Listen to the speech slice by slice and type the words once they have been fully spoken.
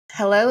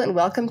Hello and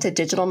welcome to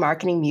Digital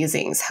Marketing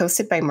Musings,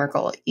 hosted by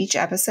Merkle. Each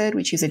episode,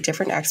 we choose a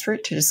different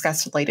expert to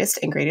discuss the latest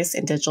and greatest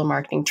in digital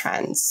marketing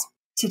trends.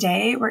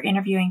 Today, we're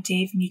interviewing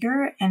Dave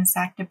Meeker and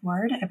Zach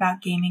Debord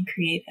about gaming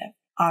creative.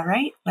 All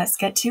right, let's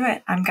get to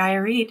it. I'm Gaia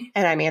Reed.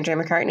 And I'm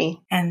Andreah McCartney.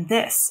 And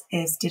this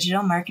is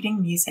Digital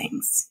Marketing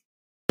Musings.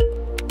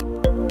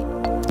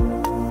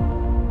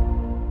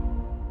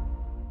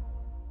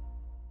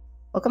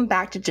 Welcome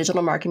back to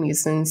Digital Marketing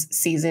Musings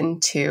Season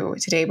 2.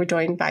 Today, we're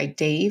joined by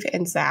Dave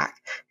and Zach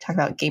to talk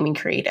about gaming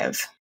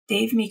creative.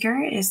 Dave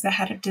Meeker is the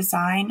head of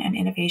design and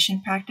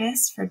innovation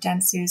practice for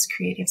Dentsu's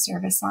creative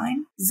service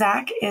line.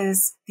 Zach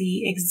is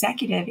the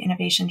executive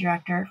innovation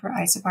director for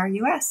Isobar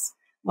US.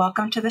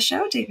 Welcome to the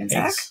show, Dave and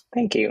Zach.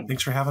 Thank you.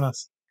 Thanks for having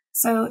us.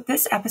 So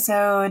this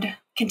episode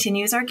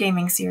continues our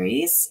gaming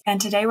series, and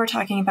today we're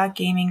talking about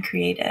gaming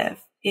creative.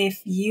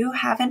 If you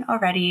haven't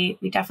already,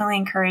 we definitely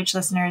encourage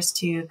listeners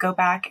to go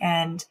back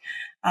and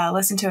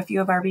listen to a few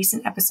of our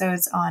recent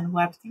episodes on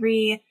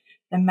Web3,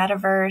 the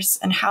metaverse,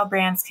 and how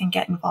brands can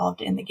get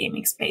involved in the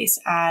gaming space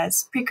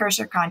as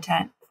precursor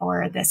content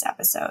for this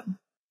episode.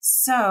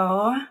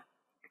 So,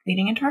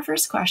 leading into our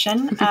first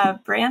question,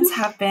 brands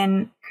have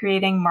been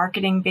creating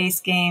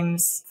marketing-based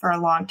games for a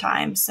long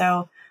time.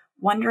 So,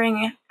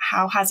 wondering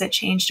how has it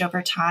changed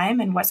over time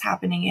and what's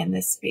happening in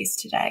this space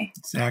today?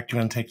 Zach, do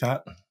you want to take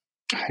that?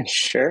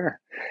 Sure.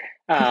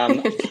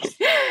 I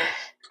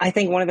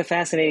think one of the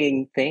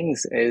fascinating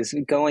things is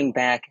going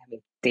back,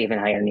 Dave and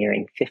I are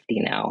nearing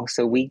 50 now,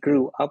 so we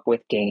grew up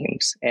with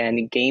games,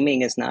 and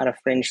gaming is not a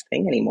fringe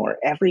thing anymore.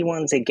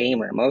 Everyone's a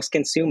gamer. Most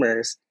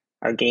consumers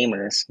are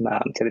gamers,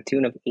 to the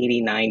tune of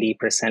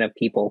 80-90% of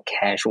people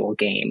casual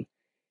game.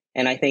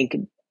 And I think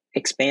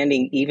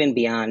expanding even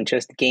beyond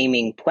just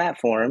gaming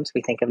platforms,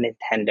 we think of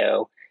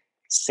Nintendo,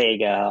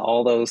 Sega,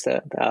 all those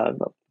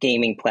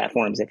gaming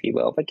platforms, if you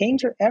will. But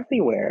games are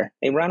everywhere.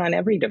 They run on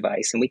every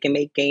device, and we can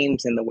make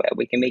games in the web.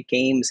 We can make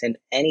games in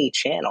any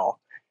channel.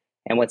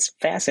 And what's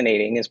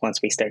fascinating is once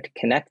we start to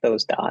connect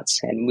those dots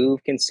and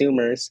move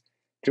consumers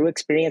through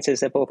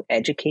experiences that both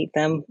educate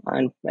them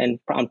on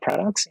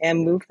products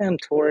and move them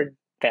toward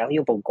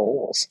valuable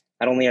goals.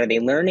 Not only are they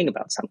learning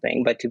about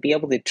something, but to be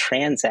able to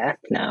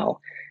transact now,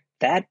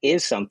 that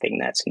is something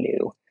that's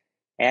new.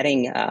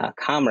 Adding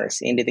commerce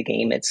into the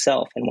game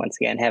itself, and once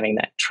again, having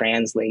that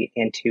translate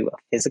into a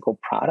physical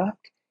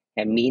product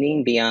and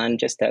meaning beyond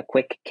just a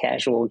quick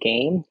casual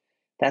game,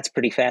 that's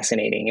pretty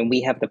fascinating. And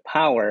we have the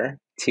power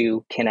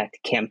to connect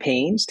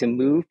campaigns, to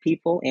move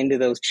people into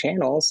those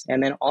channels,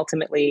 and then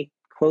ultimately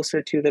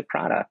closer to the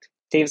product.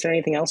 Dave, is there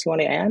anything else you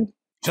want to add?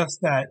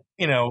 Just that,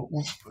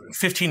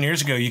 15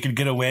 years ago, you could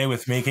get away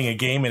with making a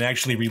game and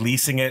actually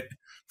releasing it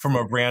from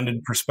a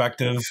branded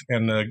perspective,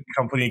 and the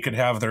company could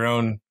have their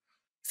own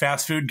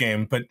fast food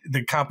game, but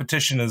the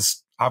competition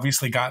has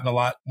obviously gotten a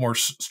lot more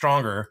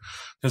stronger.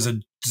 There's a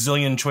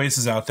zillion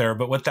choices out there,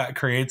 but what that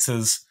creates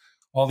is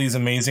all these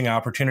amazing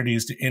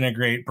opportunities to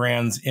integrate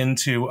brands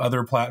into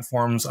other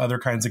platforms, other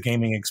kinds of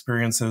gaming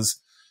experiences.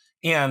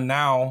 And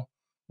now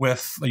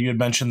with, you had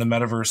mentioned the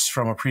metaverse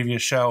from a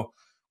previous show,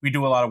 we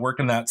do a lot of work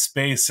in that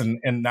space,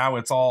 and now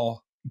it's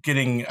all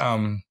getting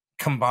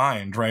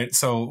combined, right?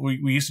 So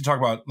we used to talk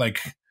about like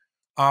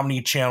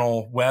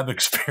omni-channel web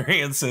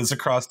experiences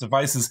across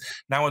devices.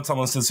 Now it's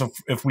almost as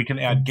if we can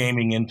add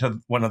gaming into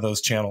one of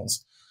those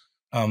channels.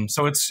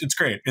 So it's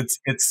great.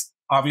 It's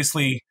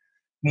obviously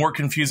more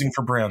confusing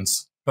for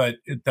brands, but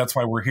that's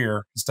why we're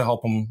here, is to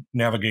help them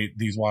navigate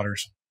these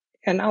waters.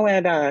 And I'll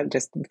add,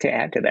 just to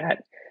add to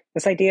that,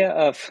 this idea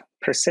of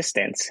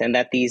persistence, and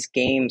that these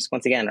games,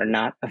 once again, are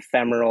not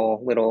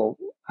ephemeral little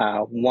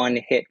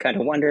one-hit kind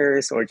of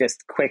wonders or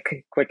just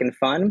quick and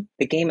fun.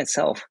 The game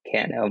itself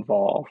can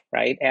evolve,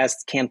 right? As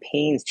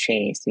campaigns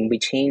change and we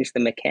change the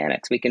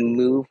mechanics, we can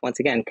move, once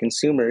again,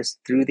 consumers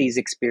through these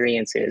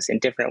experiences in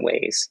different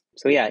ways.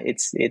 So yeah,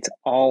 it's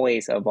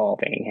always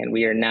evolving, and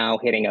we are now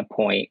hitting a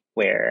point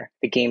where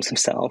the games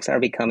themselves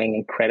are becoming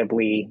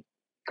incredibly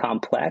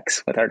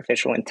complex, with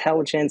artificial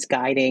intelligence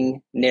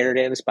guiding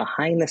narratives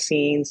behind the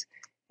scenes.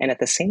 And at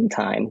the same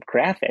time,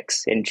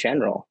 graphics in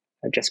general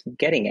are just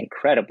getting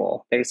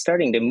incredible. They're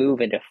starting to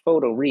move into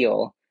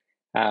photoreal.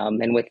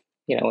 And with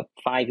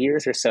 5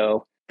 years or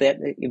so, that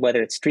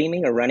whether it's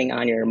streaming or running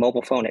on your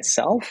mobile phone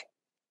itself,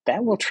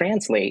 that will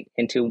translate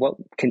into what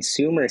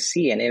consumers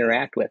see and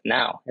interact with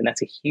now. And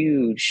that's a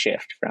huge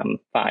shift from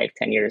 5-10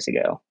 years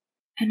ago.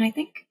 And I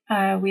think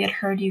we had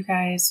heard you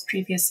guys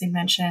previously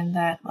mention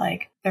that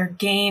there are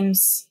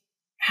games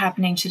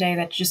happening today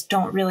that just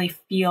don't really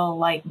feel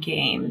like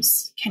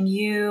games. Can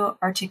you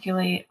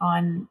articulate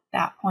on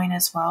that point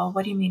as well?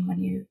 What do you mean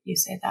when you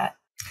say that?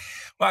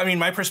 Well, I mean,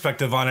 my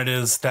perspective on it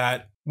is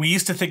that we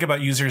used to think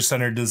about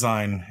user-centered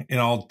design in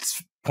all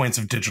points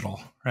of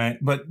digital, right?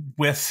 But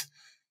with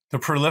the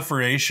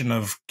proliferation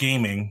of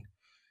gaming,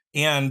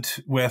 and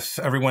with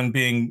everyone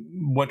being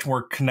much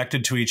more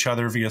connected to each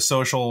other via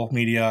social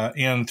media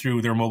and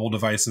through their mobile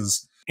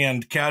devices,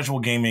 and casual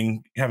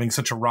gaming having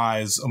such a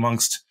rise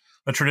amongst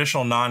a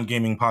traditional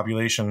non-gaming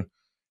population,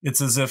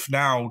 it's as if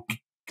now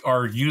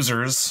our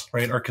users,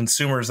 right, our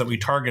consumers that we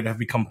target have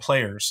become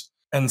players.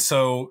 And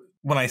so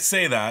when I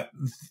say that,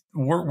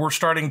 we're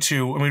starting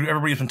to, I mean,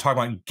 everybody's been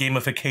talking about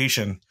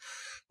gamification,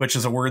 which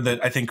is a word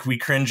that I think we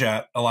cringe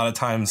at a lot of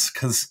times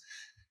because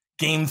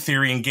game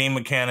theory and game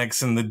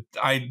mechanics and the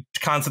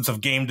concepts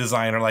of game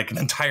design are like an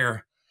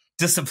entire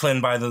discipline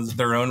by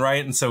their own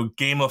right. And so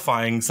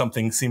gamifying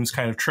something seems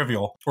kind of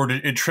trivial, or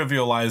it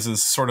trivializes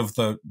sort of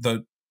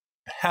the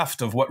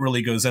heft of what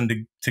really goes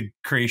into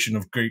creation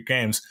of great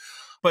games.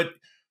 But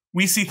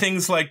we see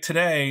things like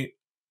today,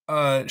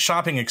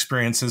 shopping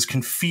experiences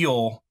can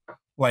feel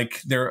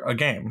like they're a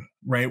game,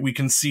 right? We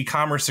can see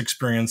commerce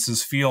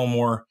experiences feel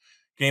more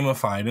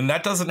gamified. And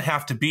that doesn't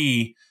have to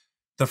be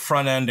the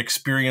front end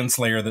experience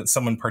layer that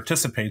someone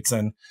participates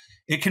in.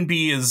 It can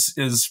be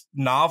as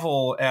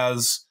novel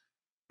as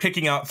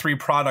picking out 3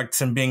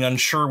 products and being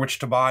unsure which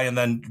to buy and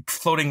then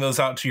floating those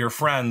out to your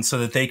friends so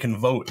that they can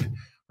vote,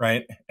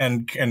 right?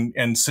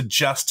 And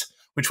suggest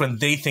which one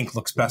they think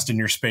looks best in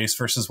your space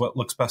versus what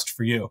looks best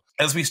for you.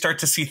 As we start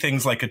to see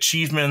things like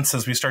achievements,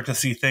 as we start to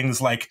see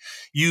things like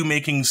you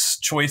making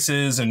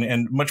choices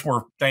and much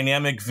more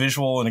dynamic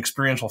visual and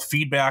experiential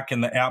feedback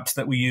in the apps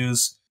that we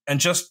use, and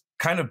just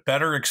kind of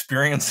better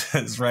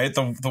experiences, right?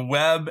 The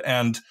web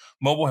and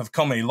mobile have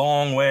come a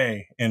long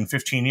way in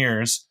 15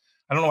 years.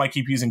 I don't know why I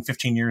keep using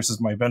 15 years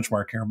as my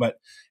benchmark here, but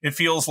it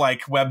feels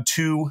like Web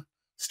 2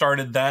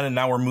 started then, and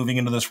now we're moving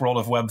into this world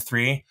of Web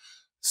 3.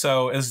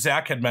 So as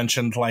Zach had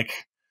mentioned,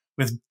 like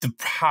with the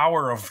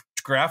power of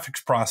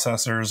graphics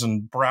processors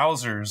and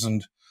browsers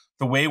and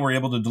the way we're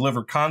able to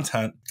deliver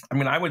content, I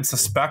mean, I would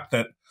suspect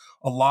that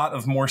a lot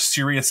of more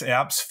serious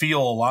apps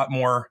feel a lot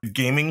more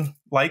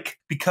gaming-like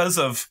because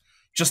of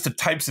just the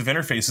types of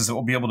interfaces that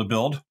we'll be able to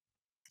build.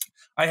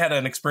 I had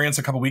an experience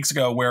a couple weeks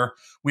ago where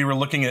we were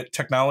looking at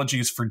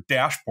technologies for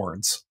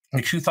dashboards.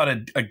 Like, who thought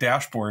a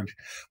dashboard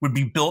would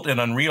be built in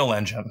Unreal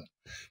Engine?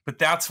 But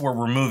that's where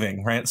we're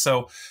moving, right?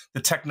 So the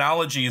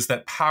technologies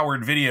that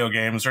powered video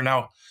games are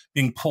now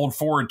being pulled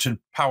forward to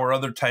power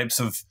other types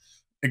of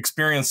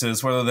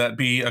experiences, whether that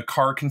be a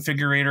car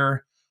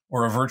configurator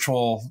or a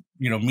virtual,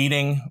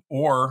 meeting,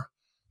 or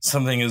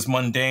something as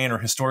mundane or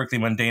historically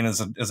mundane as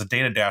a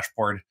data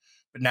dashboard,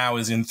 but now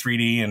is in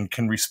 3D and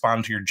can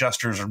respond to your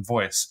gestures or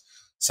voice.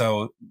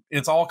 So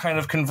it's all kind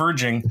of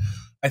converging.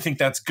 I think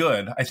that's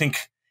good. I think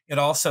it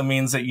also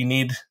means that you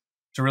need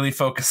to really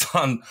focus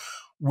on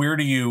where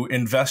do you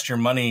invest your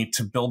money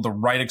to build the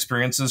right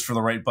experiences for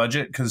the right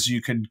budget, because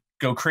you could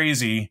go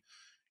crazy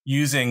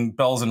using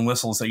bells and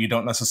whistles that you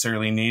don't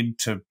necessarily need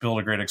to build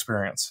a great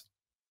experience.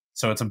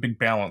 So it's a big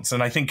balance.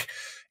 And I think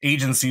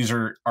agencies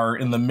are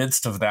in the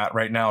midst of that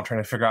right now,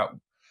 trying to figure out,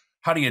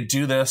 how do you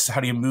do this? How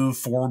do you move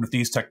forward with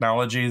these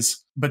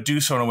technologies, but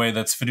do so in a way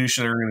that's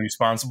fiduciarily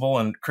responsible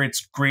and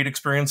creates great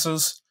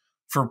experiences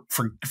for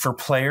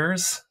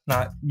players,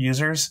 not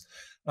users,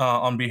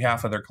 on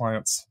behalf of their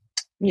clients?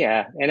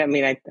 Yeah. And I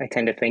mean, I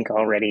tend to think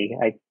already,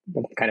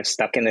 I'm kind of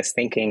stuck in this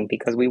thinking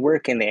because we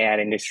work in the ad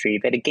industry,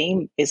 that a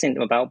game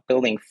isn't about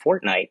building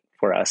Fortnite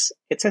for us.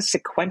 It's a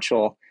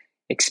sequential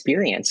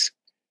experience.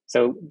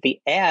 So the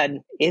ad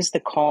is the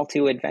call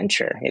to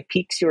adventure. It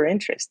piques your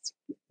interest.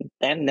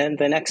 And then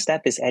the next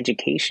step is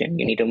education.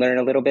 You need to learn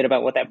a little bit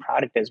about what that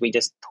product is we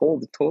just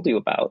told you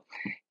about.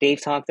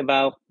 Dave talked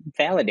about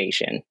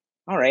validation.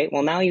 All right,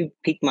 well, now you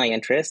piqued my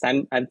interest.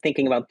 I'm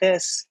thinking about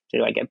this.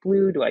 Do I get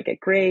blue? Do I get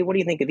gray? What do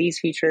you think of these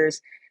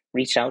features?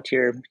 Reach out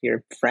to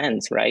your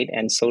friends, right?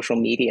 And social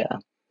media.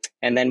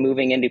 And then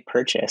moving into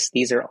purchase.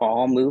 These are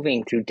all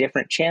moving through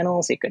different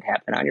channels. It could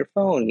happen on your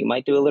phone. You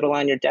might do a little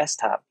on your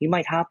desktop. You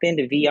might hop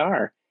into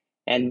VR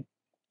and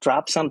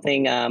drop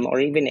something, or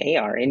even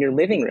AR in your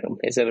living room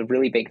is a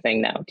really big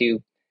thing now.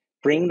 To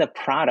bring the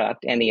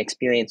product and the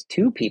experience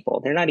to people.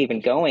 They're not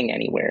even going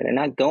anywhere. They're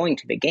not going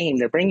to the game.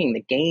 They're bringing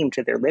the game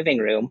to their living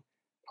room,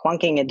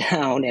 plunking it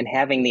down and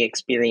having the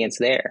experience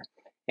there.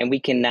 And we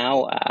can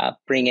now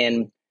bring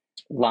in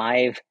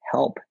live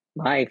help,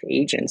 live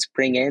agents,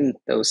 bring in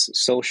those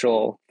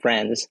social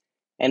friends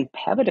and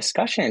have a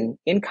discussion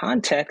in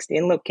context,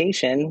 in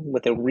location,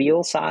 with a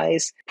real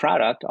size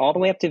product, all the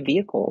way up to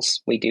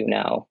vehicles we do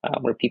now,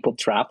 where people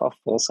drop a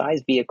full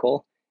size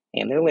vehicle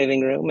in their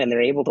living room and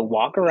they're able to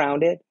walk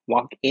around it,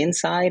 walk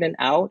inside and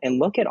out and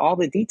look at all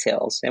the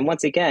details. And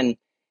once again,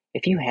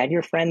 if you had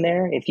your friend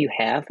there, if you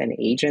have an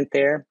agent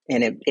there,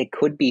 and it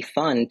could be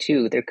fun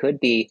too, there could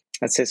be,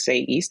 let's just say,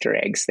 Easter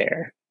eggs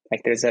there.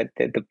 Like there's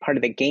the part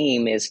of the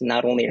game is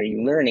not only are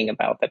you learning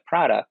about the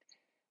product,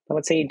 but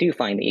let's say you do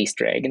find the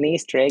Easter egg and the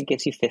Easter egg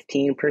gives you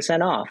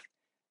 15% off.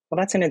 Well,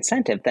 that's an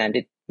incentive then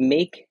to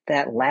make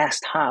that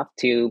last hop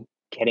to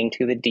getting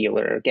to the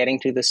dealer, getting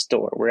to the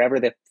store, wherever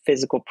the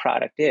physical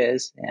product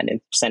is, and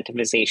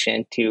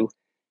incentivization to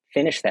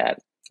finish that.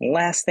 The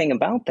last thing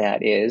about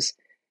that is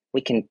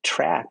we can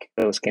track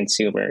those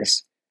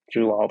consumers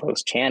through all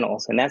those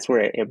channels. And that's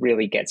where it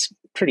really gets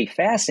pretty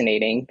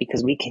fascinating,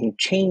 because we can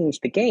change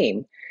the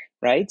game,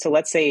 right? So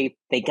let's say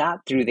they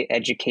got through the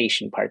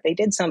education part. They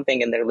did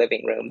something in their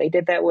living room. They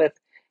did that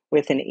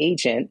with an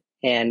agent.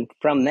 And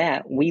from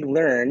that, we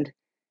learned,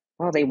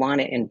 well, they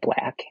want it in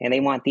black and they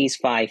want these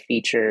 5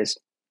 features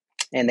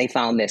and they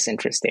found this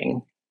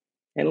interesting.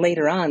 And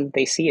later on,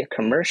 they see a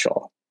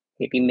commercial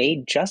maybe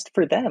made just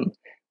for them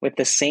with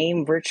the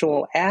same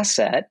virtual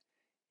asset.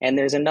 And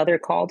there's another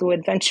call to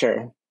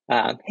adventure.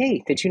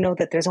 Hey, did you know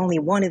that there's only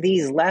one of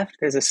these left?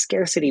 There's a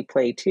scarcity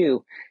play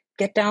too.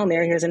 Get down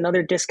there. Here's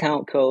another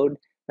discount code.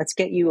 Let's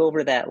get you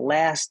over that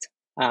last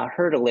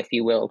hurdle, if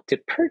you will, to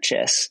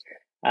purchase.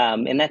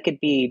 And that could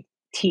be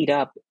teed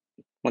up,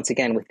 once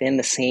again, within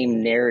the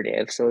same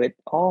narrative. So it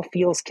all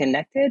feels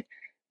connected,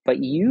 but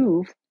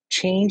you've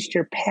changed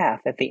your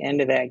path at the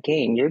end of that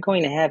game. You're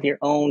going to have your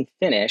own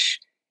finish,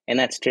 and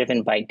that's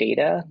driven by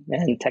data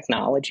and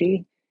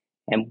technology.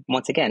 And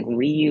once again,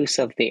 reuse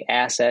of the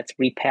assets,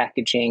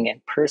 repackaging,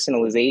 and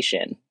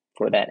personalization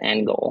for that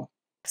end goal.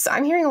 So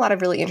I'm hearing a lot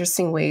of really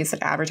interesting ways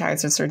that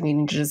advertisers are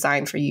needing to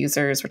design for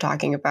users. We're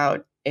talking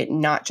about it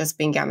not just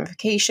being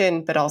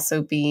gamification, but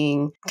also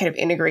being kind of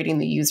integrating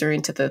the user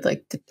into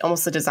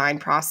almost the design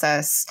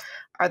process.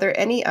 Are there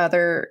any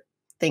other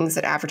things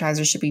that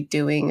advertisers should be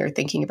doing or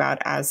thinking about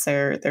as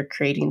they're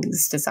creating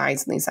these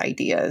designs and these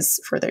ideas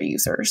for their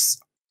users?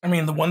 I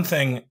mean, the one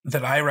thing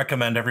that I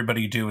recommend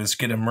everybody do is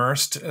get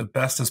immersed as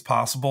best as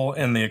possible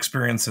in the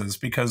experiences,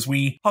 because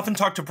we often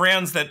talk to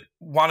brands that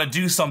want to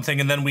do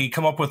something and then we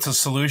come up with a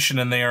solution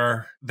and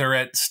they're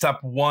at step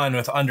 1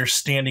 with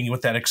understanding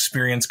what that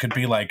experience could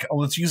be like. Oh,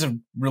 let's use a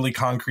really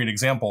concrete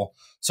example.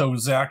 So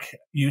Zach,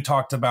 you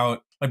talked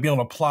about like being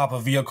able to plop a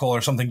vehicle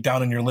or something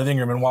down in your living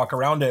room and walk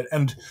around it.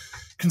 And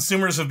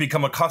consumers have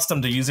become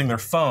accustomed to using their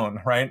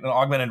phone, right? And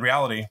augmented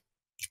reality,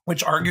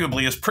 which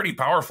arguably is pretty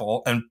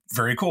powerful and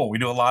very cool. We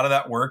do a lot of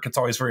that work. It's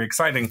always very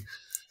exciting.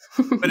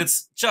 But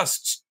it's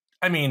just,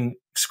 I mean,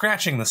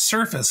 scratching the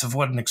surface of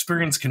what an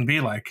experience can be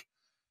like.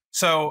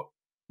 So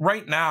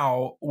right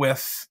now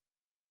with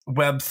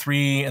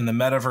Web3 and the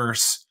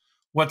metaverse,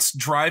 what's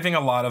driving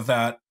a lot of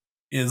that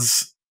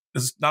is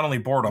not only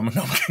boredom,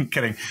 no, I'm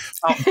kidding,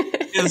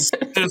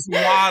 there's a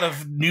lot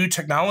of new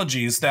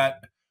technologies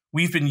that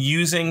we've been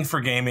using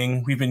for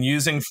gaming, we've been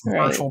using for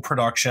virtual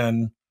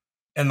production,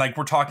 and like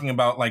we're talking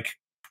about like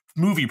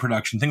movie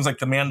production, things like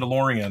The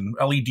Mandalorian,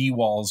 LED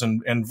walls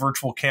and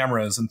virtual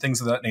cameras and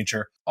things of that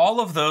nature. All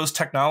of those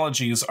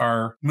technologies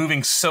are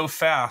moving so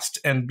fast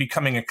and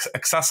becoming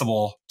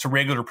accessible to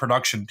regular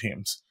production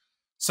teams.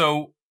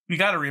 So you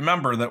got to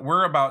remember that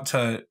we're about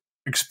to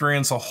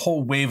experience a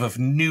whole wave of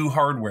new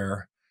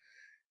hardware.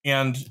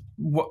 And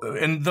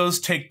those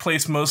take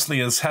place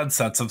mostly as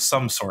headsets of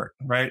some sort,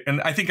 right?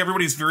 And I think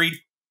everybody's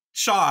very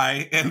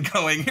shy and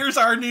going, here's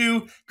our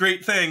new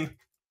great thing.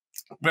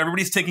 But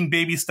everybody's taking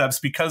baby steps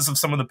because of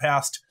some of the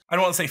past, I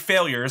don't want to say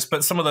failures,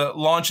 but some of the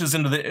launches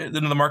into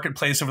the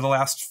marketplace over the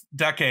last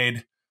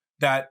decade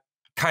that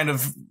kind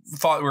of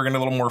thought we were going to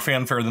get a little more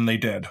fanfare than they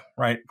did,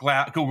 right?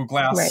 Google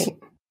Glass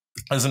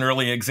as an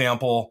early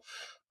example.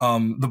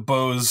 The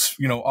Bose,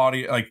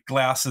 audio, like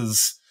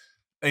glasses,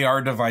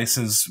 AR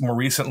devices more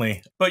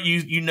recently. But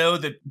you know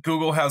that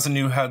Google has a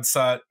new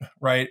headset,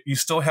 right? You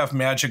still have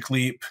Magic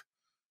Leap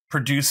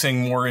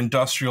producing more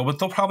industrial, but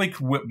they'll probably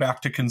whip back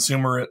to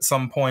consumer at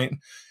some point.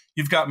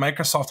 You've got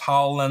Microsoft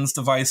HoloLens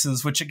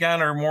devices, which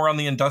again are more on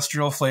the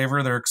industrial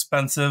flavor. They're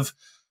expensive,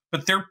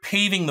 but they're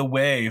paving the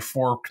way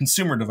for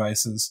consumer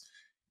devices.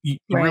 The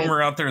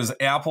rumor out there is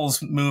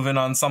Apple's moving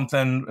on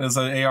something as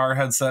an AR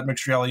headset,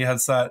 mixed reality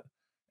headset.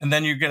 And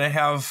then you're going to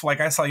have, like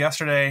I saw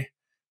yesterday,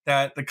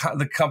 that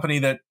the company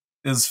that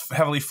is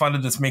heavily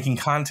funded that's making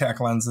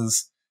contact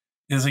lenses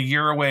is a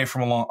year away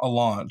from a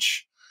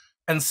launch.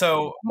 And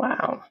so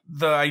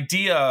the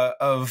idea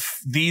of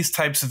these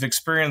types of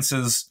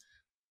experiences,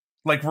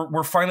 like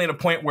we're finally at a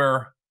point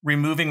where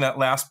removing that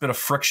last bit of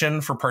friction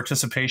for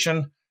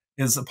participation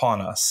is upon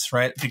us,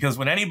 right? Because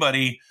when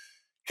anybody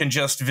can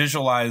just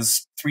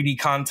visualize 3D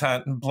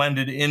content and blend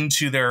it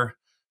into their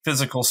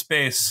physical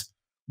space,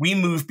 we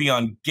move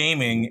beyond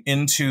gaming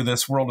into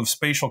this world of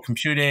spatial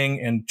computing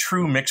and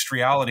true mixed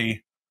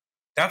reality.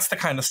 That's the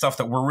kind of stuff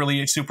that we're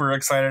really super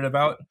excited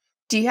about.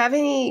 Do you have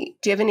any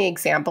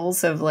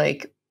examples of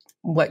like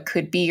what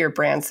could be your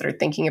brands that are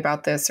thinking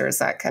about this, or is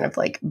that kind of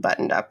like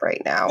buttoned up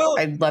right now? Well,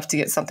 I'd love to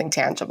get something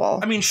tangible.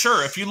 I mean,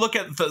 sure. If you look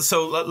at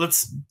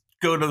let's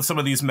go to some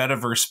of these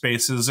metaverse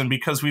spaces. And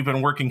because we've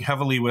been working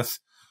heavily with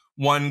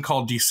one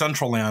called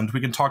Decentraland, we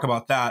can talk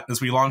about that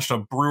as we launched a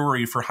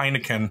brewery for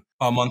Heineken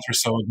a month or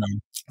so ago.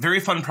 Very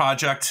fun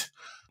project.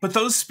 But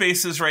those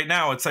spaces right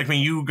now, it's like when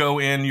you go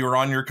in, you're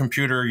on your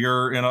computer,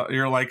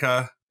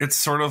 it's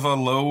sort of a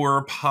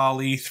lower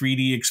poly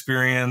 3D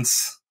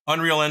experience.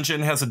 Unreal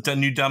Engine has a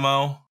new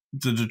demo.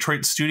 The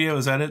Detroit studio,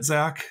 is that it,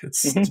 Zach?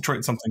 It's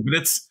Detroit something, but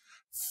it's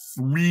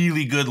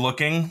really good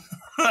looking.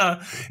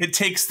 It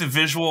takes the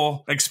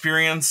visual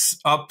experience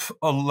up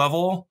a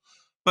level.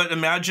 But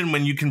imagine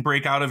when you can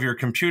break out of your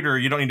computer,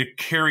 you don't need to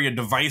carry a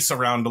device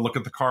around to look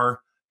at the car.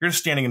 You're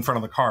just standing in front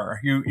of the car.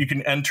 You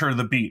can enter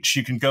the beach.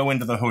 You can go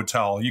into the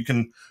hotel. You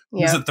can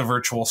visit the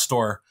virtual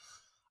store.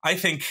 I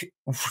think,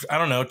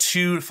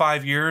 2 to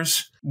 5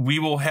 years, we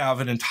will have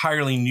an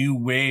entirely new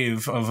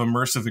wave of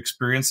immersive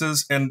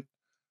experiences. And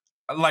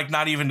like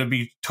not even to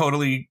be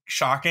totally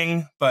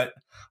shocking, but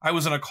I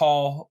was in a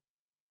call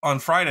on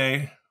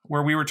Friday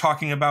where we were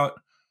talking about,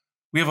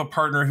 we have a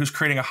partner who's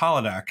creating a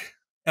holodeck.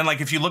 And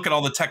like, if you look at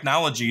all the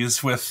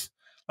technologies with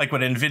like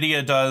what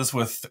NVIDIA does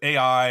with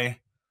AI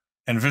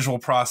and visual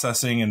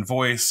processing and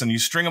voice, and you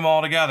string them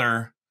all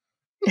together,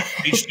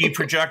 HD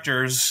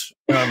projectors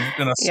in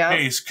a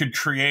space could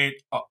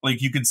create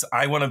like, you could,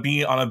 I want to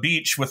be on a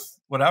beach with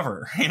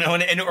whatever,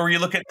 and or you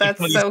look at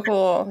that's so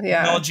cool.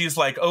 Technologies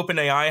like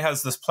OpenAI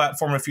has this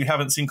platform, if you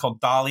haven't seen,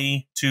 called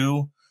DALL-E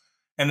 2,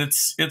 and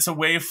it's a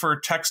way for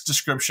text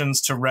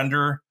descriptions to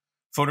render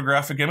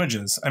photographic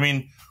images. I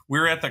mean,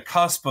 we're at the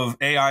cusp of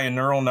AI and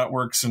neural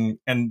networks, and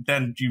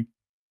then you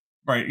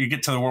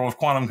get to the world of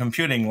quantum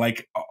computing.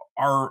 Like,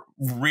 our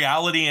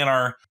reality and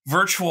our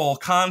virtual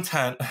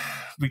content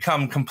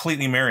become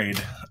completely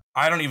married.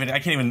 I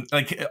can't even,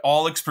 like,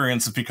 all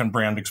experiences become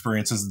brand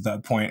experiences at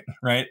that point,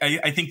 right?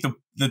 I think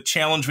the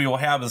challenge we will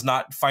have is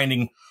not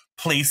finding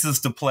places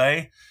to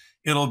play.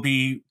 It'll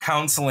be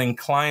counseling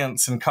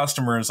clients and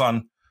customers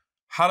on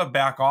how to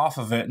back off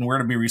of it and where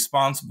to be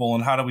responsible,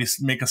 and how do we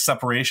make a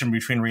separation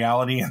between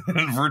reality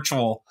and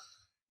virtual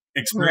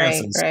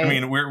experiences. Right. I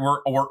mean,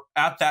 we're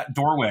at that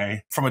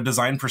doorway from a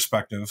design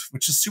perspective,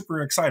 which is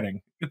super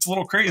exciting. It's a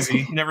little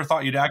crazy. You never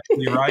thought you'd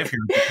actually arrive here,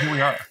 but here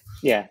we are.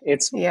 Yeah,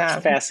 it's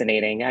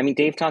fascinating. I mean,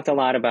 Dave talked a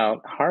lot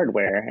about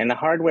hardware, and the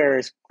hardware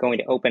is going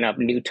to open up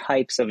new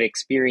types of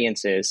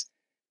experiences,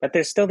 but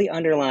there's still the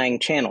underlying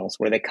channels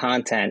where the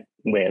content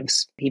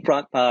lives. He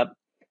brought up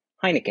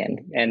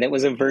Heineken, and it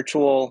was a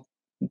virtual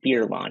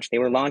beer launch. They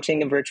were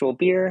launching a virtual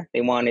beer.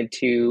 They wanted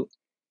to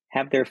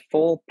have their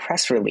full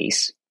press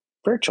release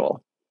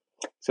virtual.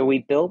 So we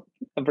built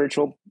a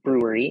virtual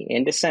brewery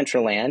in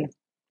Decentraland,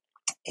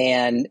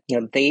 and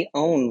they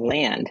own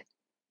land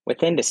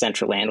within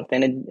Decentraland,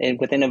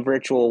 within a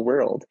virtual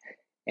world,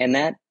 and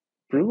that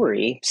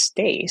brewery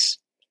stays.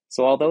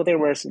 So although there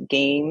were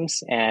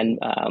games and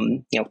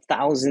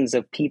thousands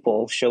of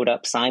people showed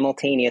up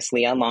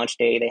simultaneously on launch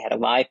day, they had a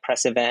live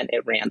press event.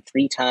 It ran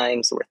 3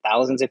 times. There were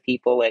thousands of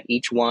people at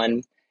each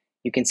one.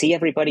 You can see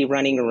everybody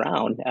running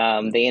around.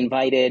 They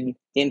invited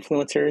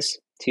influencers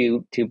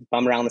to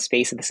bum around the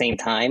space at the same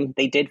time.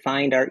 They did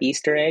find our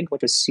Easter egg,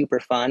 which was super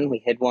fun.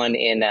 We hid one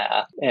in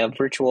a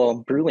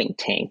virtual brewing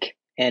tank.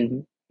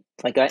 And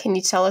can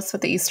you tell us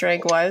what the Easter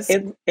egg was?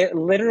 It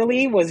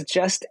literally was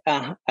just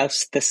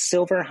the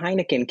silver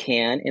Heineken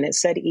can, and it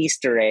said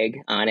Easter egg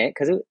on it,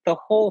 because the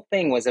whole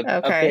thing was a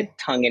bit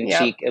tongue in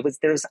cheek.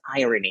 There's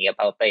irony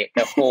about the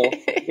whole.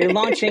 You're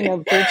launching a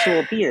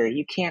virtual beer.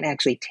 You can't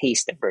actually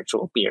taste a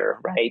virtual beer,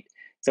 right?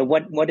 So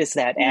what does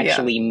that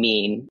actually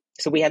mean?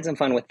 So we had some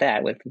fun with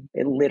that.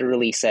 It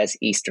literally says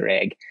Easter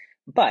egg,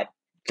 but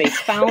they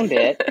found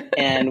it,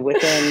 and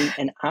within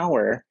an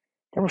hour,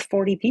 there were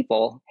 40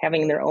 people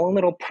having their own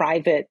little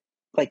private,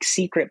 like,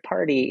 secret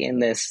party in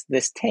this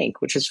tank,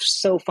 which is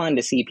so fun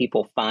to see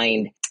people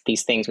find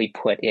these things we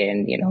put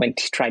in, and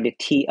try to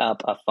tee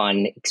up a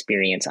fun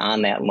experience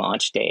on that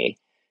launch day.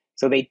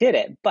 So they did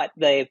it. But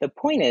the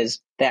point is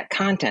that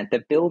content,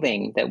 the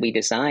building that we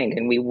designed,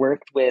 and we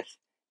worked with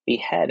the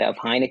head of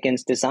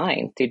Heineken's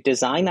design to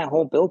design that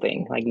whole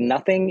building. Like,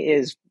 nothing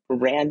is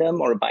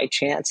random or by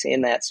chance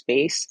in that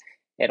space.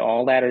 It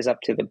all ladders up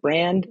to the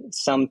brand.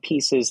 Some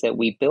pieces that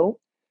we built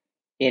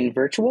in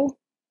virtual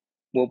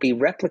will be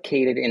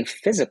replicated in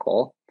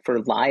physical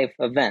for live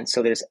events.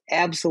 So there's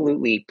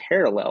absolutely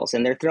parallels,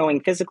 and they're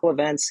throwing physical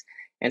events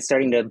and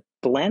starting to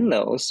blend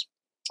those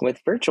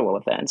with virtual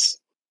events.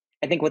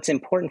 I think what's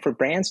important for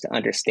brands to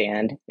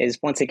understand is,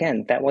 once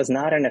again, that was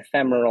not an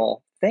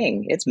ephemeral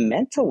thing. It's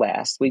meant to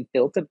last. We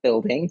built a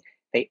building.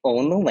 They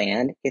own the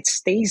land. It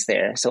stays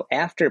there. So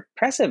after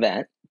press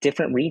event,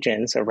 different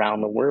regions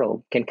around the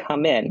world can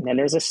come in, and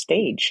there's a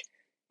stage.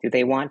 Do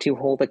they want to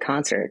hold a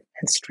concert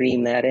and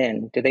stream that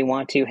in? Do they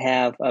want to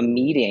have a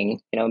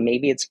meeting?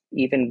 Maybe it's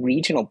even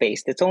regional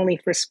based. It's only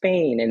for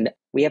Spain. And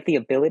we have the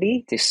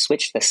ability to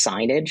switch the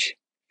signage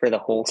for the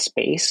whole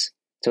space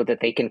so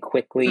that they can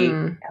quickly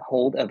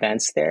hold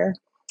events there.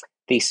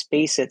 The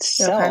space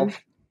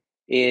itself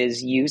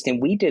is used,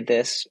 and we did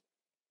this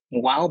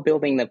while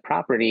building the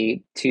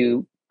property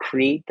to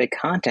create the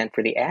content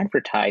for the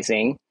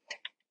advertising.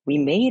 We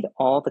made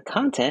all the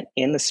content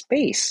in the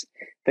space.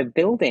 The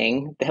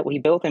building that we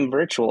built in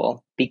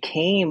virtual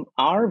became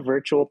our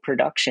virtual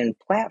production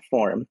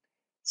platform.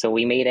 So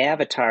we made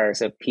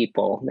avatars of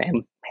people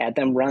and had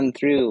them run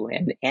through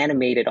and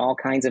animated all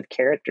kinds of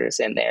characters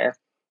in there.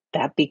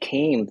 That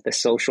became the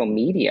social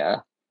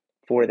media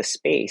for the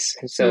space.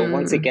 So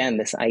once again,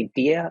 this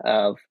idea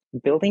of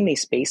building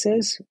these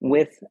spaces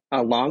with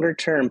a longer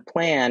term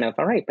plan of,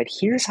 all right, but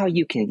here's how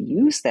you can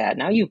use that.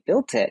 Now you've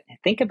built it.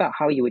 Think about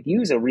how you would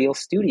use a real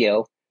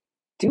studio.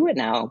 Do it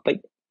now, but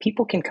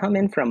people can come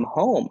in from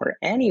home or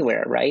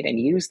anywhere, right? And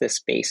use this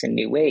space in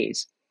new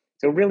ways.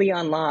 So it really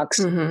unlocks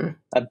a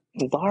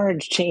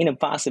large chain of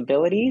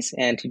possibilities.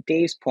 And to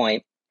Dave's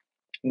point,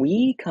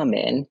 we come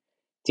in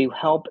to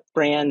help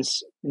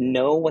brands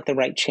know what the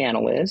right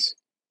channel is.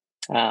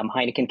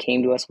 Heineken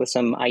came to us with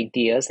some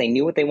ideas. They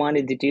knew what they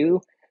wanted to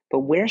do, but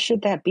where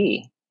should that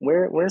be?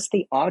 Where's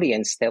the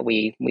audience that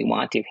we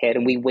want to hit?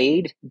 And we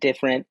weighed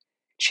different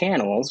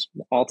channels,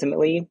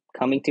 ultimately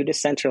coming to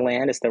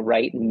Decentraland is the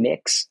right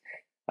mix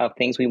of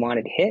things we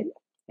wanted to hit.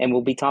 And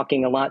we'll be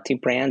talking a lot to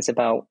brands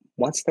about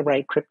what's the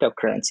right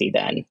cryptocurrency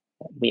then,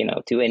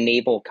 to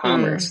enable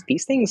commerce.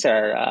 These things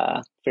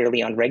are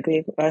fairly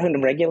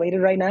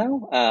unregulated right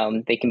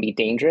now. They can be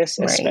dangerous,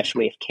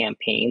 especially if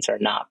campaigns are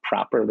not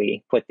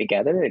properly put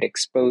together. It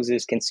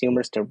exposes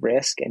consumers to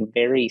risk and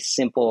very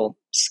simple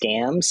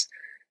scams.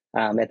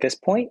 At this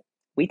point,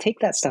 we take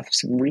that stuff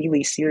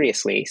really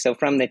seriously. So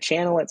from the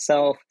channel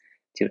itself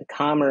to the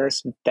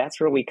commerce, that's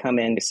where we come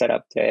in to set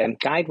up the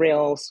guide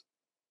rails,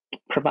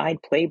 provide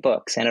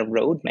playbooks and a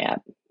roadmap.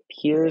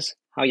 Here's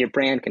how your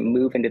brand can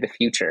move into the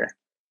future.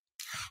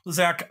 Well,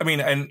 Zach, I mean,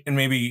 and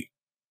maybe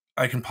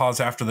I can pause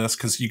after this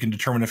because you can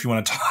determine if you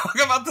want to talk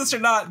about this or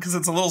not, because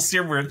it's a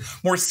little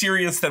more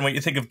serious than what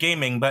you think of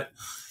gaming. But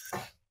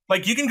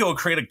like, you can go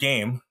create a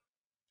game,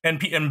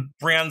 and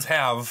brands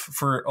have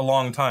for a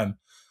long time.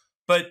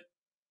 But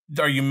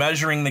are you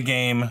measuring the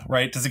game,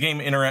 right? Does the game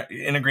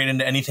integrate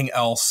into anything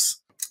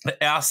else?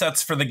 The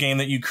assets for the game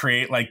that you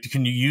create, like,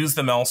 can you use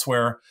them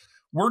elsewhere?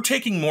 We're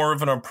taking more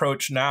of an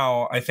approach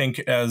now, I think,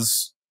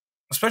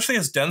 especially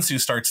as Dentsu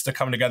starts to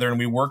come together and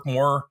we work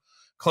more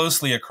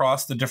closely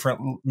across the different,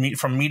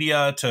 from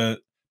media to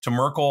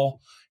Merkle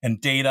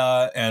and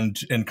data and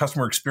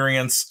customer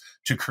experience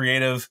to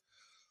creative.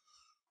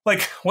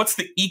 Like, what's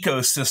the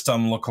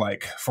ecosystem look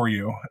like for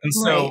you? And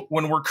so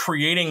when we're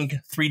creating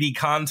 3D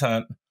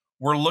content,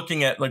 we're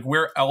looking at, like,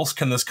 where else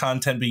can this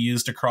content be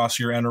used across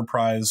your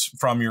enterprise,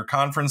 from your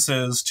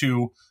conferences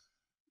to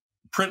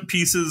print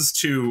pieces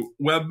to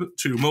web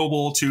to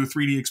mobile to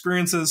 3D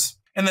experiences.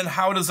 And then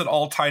how does it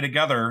all tie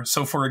together?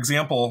 So, for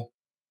example,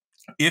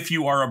 if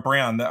you are a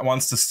brand that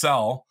wants to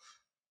sell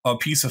a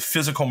piece of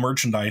physical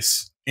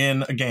merchandise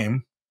in a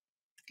game,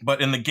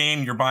 but in the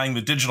game you're buying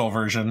the digital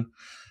version,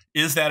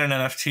 is that an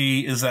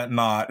NFT? Is that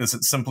not? Is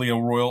it simply a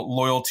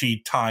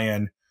loyalty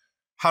tie-in?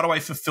 How do I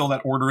fulfill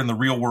that order in the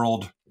real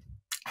world?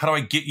 How do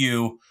I get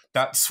you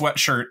that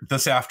sweatshirt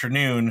this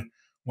afternoon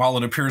while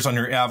it appears on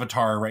your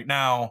avatar right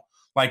now?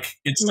 Like,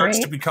 it starts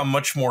to become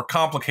much more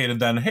complicated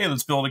than, hey,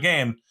 let's build a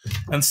game.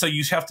 And so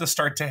you have to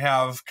start to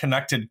have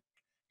connected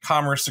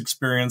commerce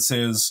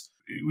experiences.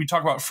 We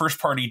talk about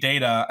first-party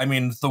data. I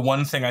mean, the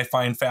one thing I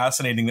find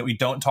fascinating that we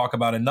don't talk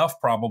about enough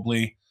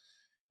probably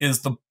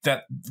is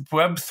that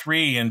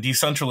Web3 and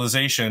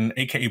decentralization,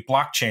 aka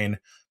blockchain,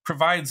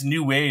 provides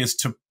new ways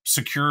to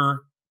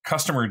secure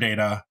customer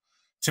data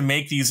to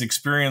make these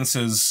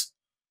experiences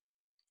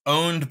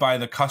owned by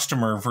the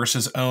customer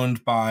versus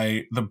owned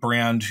by the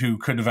brand who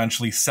could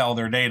eventually sell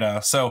their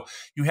data. So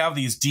you have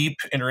these deep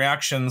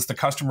interactions. The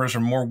customers are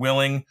more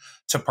willing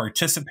to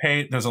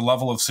participate. There's a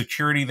level of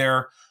security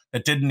there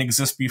that didn't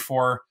exist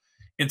before.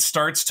 It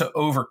starts to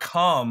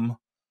overcome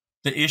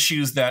the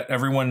issues that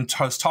everyone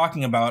was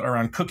talking about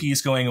around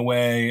cookies going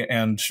away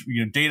and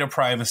data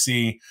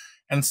privacy.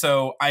 And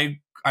so I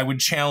would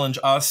challenge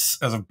us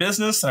as a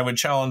business, and I would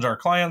challenge our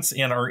clients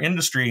and our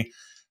industry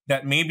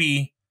that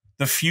maybe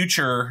the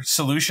future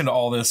solution to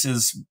all this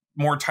is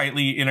more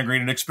tightly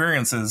integrated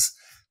experiences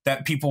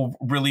that people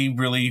really,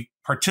 really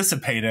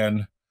participate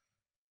in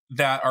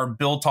that are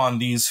built on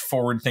these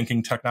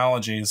forward-thinking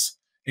technologies.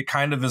 It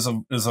kind of is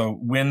a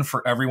win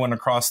for everyone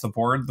across the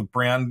board. The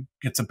brand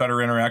gets a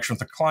better interaction with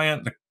the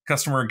client. The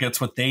customer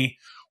gets what they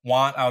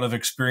want out of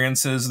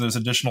experiences. There's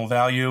additional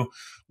value.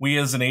 We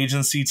as an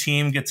agency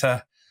team get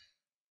to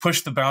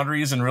push the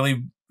boundaries and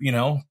really,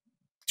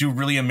 do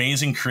really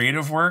amazing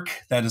creative work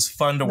that is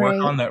fun to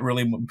work on, that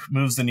really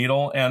moves the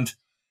needle. And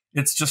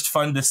it's just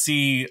fun to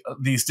see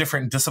these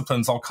different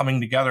disciplines all coming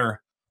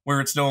together, where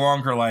it's no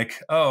longer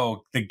like,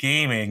 oh, the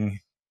gaming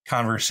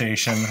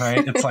conversation,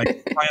 right? It's like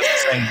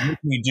clients saying,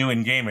 what can we do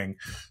in gaming?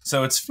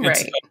 So it's a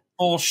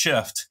full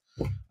shift.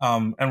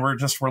 And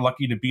we're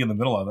lucky to be in the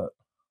middle of it.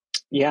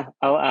 Yeah,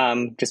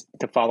 I'll just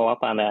to follow up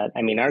on that.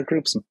 I mean, our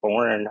group's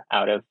born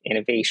out of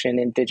innovation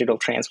and digital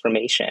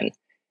transformation.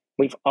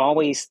 We've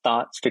always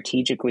thought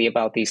strategically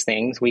about these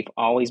things. We've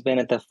always been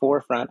at the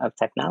forefront of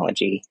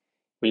technology.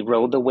 We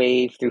rode the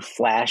wave through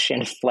Flash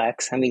and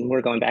Flex. I mean,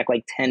 we're going back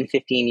like 10,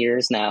 15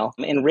 years now,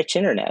 and rich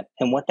internet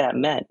and what that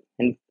meant.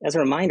 And as a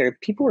reminder,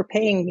 people were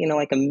paying,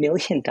 like $1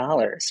 million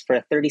for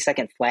a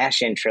 30-second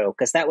Flash intro,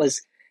 because that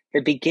was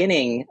the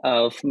beginning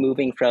of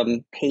moving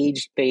from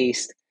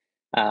page-based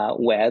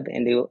web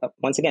into,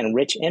 once again,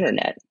 rich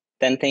internet.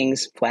 Then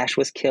Flash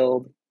was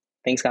killed.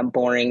 Things got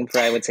boring for,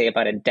 I would say,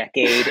 about a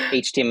decade.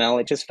 HTML,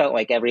 it just felt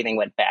like everything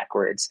went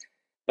backwards.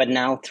 But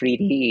now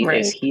 3D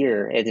is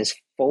here. It is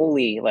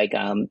fully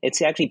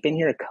it's actually been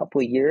here a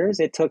couple of years.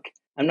 It took,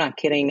 I'm not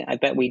kidding, I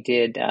bet we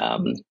did,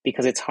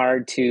 because it's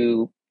hard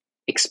to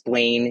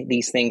explain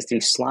these things through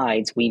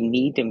slides. We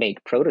need to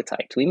make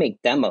prototypes. We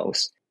make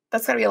demos.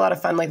 That's got to be a lot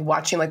of fun, like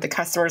watching like the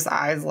customer's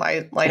eyes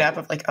light up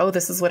of like, oh,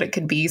 this is what it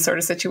could be sort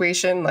of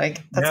situation.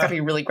 Like, that's got to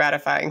be really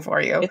gratifying for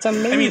you. It's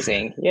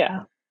amazing.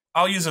 Yeah.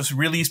 I'll use this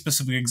really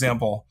specific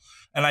example,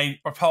 and I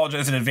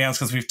apologize in advance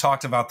because we've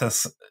talked about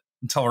this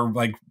until we're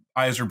like,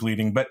 eyes are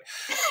bleeding. But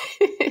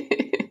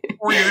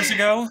 4 years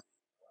ago,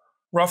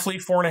 roughly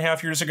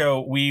 4.5 years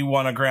ago, we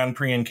won a Grand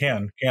Prix in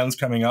Cannes. Cannes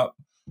coming up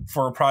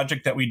for a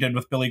project that we did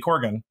with Billy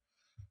Corgan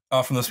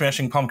from the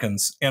Smashing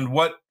Pumpkins. And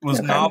what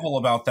was novel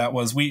about that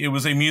was it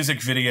was a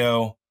music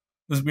video.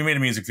 We made a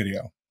music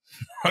video.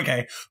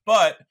 Okay.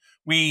 But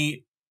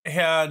we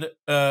had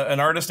an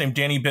artist named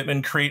Danny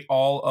Bittman create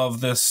all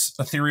of this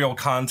ethereal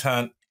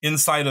content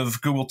inside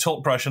of Google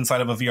Tilt Brush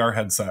inside of a VR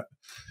headset.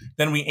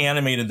 Then we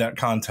animated that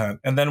content.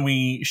 And then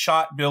we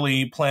shot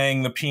Billy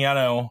playing the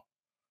piano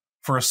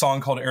for a song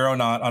called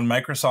Aeronaut on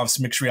Microsoft's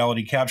Mixed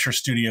Reality Capture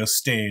Studio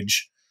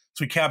stage.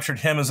 So we captured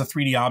him as a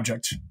 3D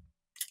object.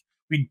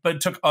 We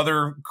took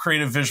other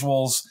creative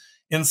visuals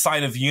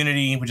inside of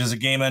Unity, which is a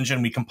game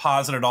engine. We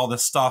composited all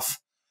this stuff.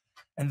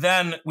 And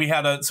then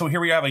so here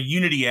we have a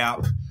Unity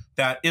app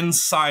that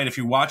inside, if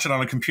you watch it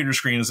on a computer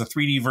screen, is a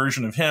 3D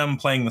version of him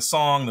playing the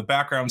song. The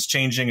background's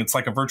changing. It's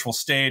like a virtual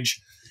stage.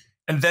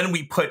 And then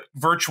we put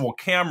virtual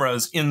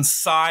cameras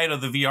inside of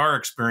the VR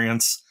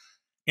experience,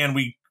 and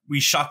we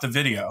shot the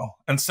video.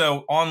 And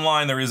so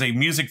online, there is a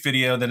music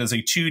video that is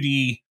a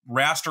 2D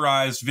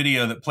rasterized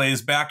video that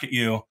plays back at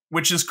you,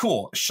 which is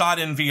cool. Shot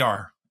in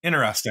VR.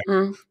 Interesting.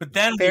 But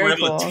then we were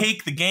able to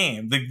take the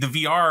game, the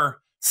VR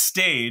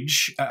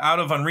stage out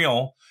of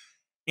Unreal,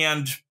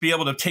 and be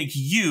able to take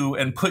you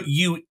and put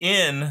you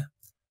in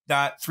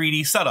that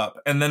 3D setup.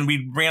 And then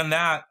we ran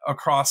that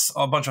across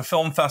a bunch of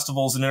film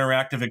festivals and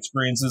interactive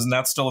experiences, and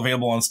that's still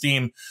available on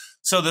Steam.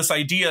 So this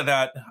idea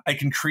that I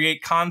can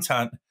create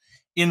content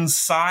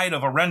inside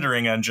of a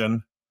rendering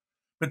engine,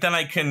 but then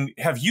I can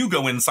have you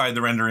go inside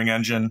the rendering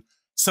engine.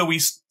 So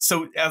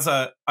as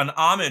an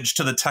homage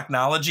to the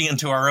technology and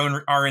to our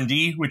own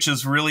R&D, which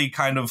is really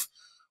kind of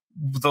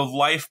the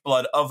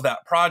lifeblood of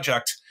that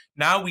project,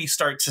 now we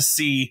start to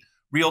see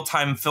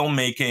real-time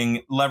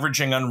filmmaking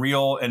leveraging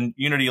Unreal and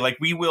Unity. Like,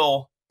 we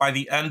will, by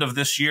the end of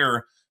this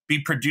year,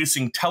 be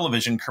producing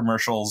television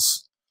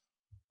commercials,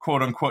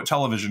 quote unquote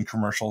television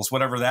commercials,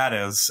 whatever that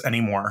is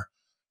anymore,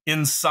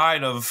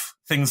 inside of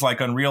things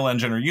like Unreal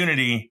Engine or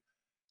Unity,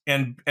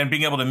 and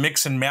being able to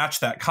mix and match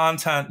that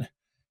content.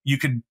 You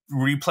could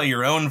replay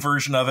your own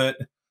version of it.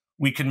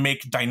 We can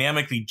make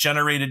dynamically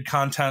generated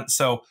content.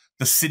 So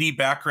the city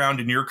background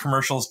in your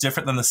commercial is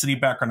different than the city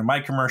background in my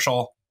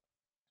commercial.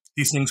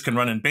 These things can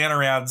run in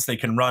banner ads. They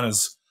can run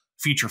as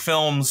feature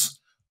films.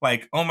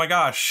 Like, oh my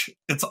gosh,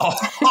 it's all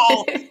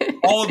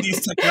of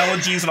these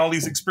technologies and all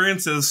these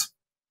experiences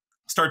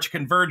start to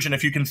converge. And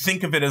if you can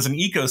think of it as an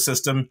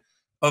ecosystem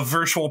of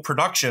virtual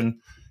production,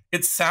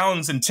 it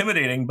sounds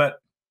intimidating, but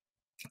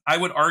I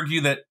would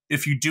argue that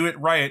if you do it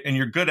right and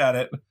you're good at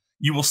it,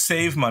 you will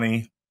save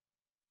money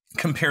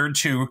compared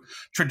to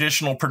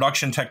traditional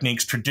production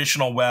techniques,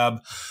 traditional web,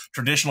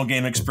 traditional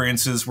game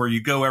experiences where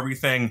you go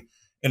everything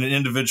in an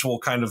individual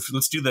kind of,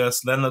 let's do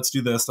this, then let's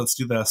do this, let's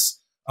do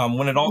this.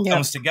 When it all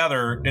comes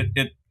together,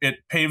 it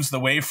paves the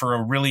way for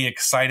a really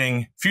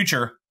exciting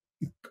future,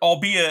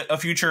 albeit a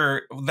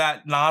future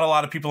that not a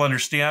lot of people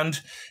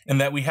understand,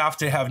 and that we have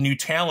to have new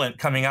talent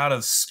coming out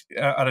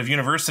of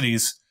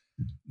universities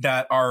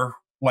that are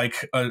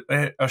like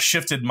a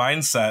shifted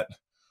mindset,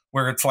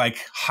 where it's like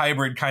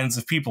hybrid kinds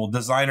of people,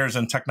 designers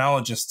and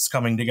technologists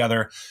coming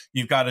together.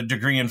 You've got a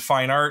degree in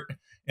fine art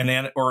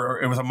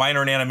or it was a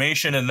minor in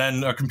animation and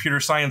then a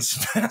computer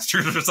science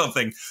master's or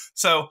something.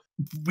 So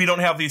we don't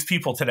have these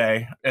people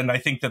today. And I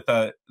think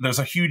that there's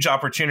a huge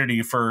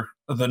opportunity for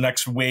the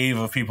next wave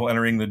of people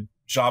entering the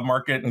job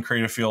market and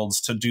creative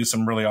fields to do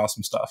some really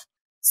awesome stuff.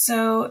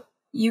 So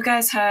you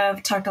guys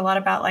have talked a lot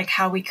about like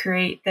how we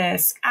create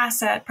this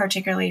asset,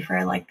 particularly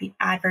for like the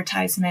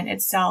advertisement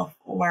itself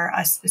or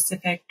a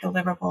specific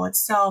deliverable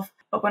itself.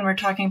 But when we're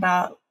talking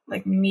about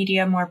like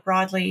media more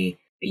broadly,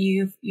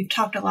 you've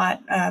talked a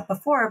lot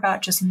before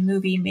about just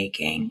movie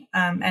making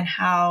and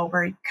how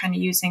we're kind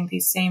of using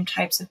these same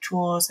types of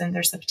tools, and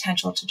there's the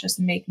potential to just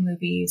make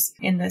movies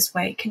in this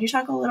way. Can you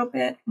talk a little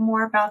bit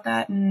more about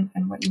that and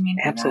what you mean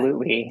by that?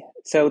 Absolutely.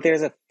 So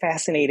there's a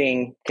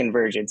fascinating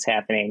convergence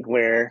happening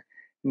where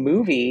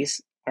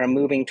movies are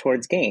moving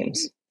towards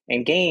games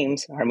and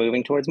games are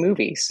moving towards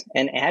movies,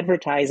 and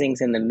advertising's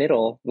in the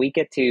middle. We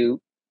get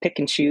to pick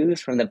and choose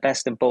from the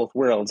best of both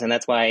worlds. And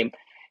that's why,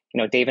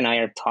 Dave and I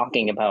are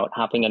talking about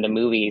hopping into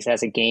movies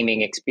as a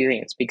gaming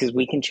experience, because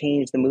we can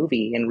change the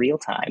movie in real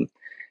time.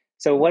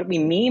 So what we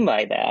mean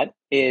by that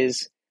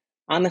is,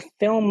 on the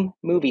film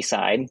movie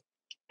side,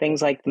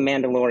 things like The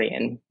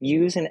Mandalorian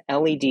use an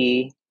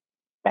LED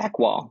back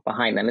wall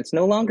behind them. It's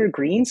no longer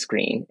green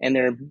screen, and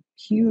there are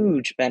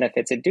huge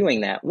benefits of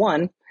doing that.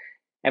 One,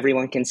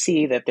 everyone can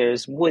see that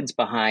there's woods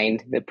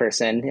behind the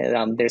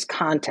person. There's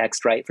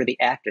context, right, for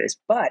the actors.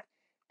 But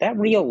that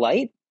real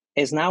light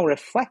is now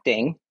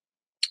reflecting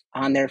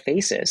on their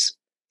faces.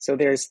 So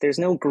there's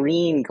no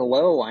green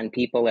glow on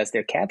people as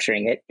they're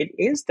capturing it. It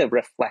is the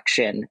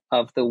reflection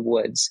of the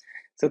woods.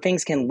 So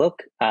things can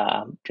look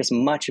just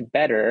much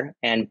better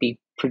and be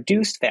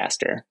produced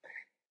faster.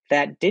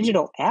 That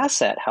digital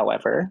asset,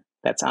 however,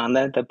 that's on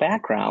the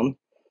background,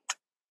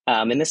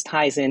 and this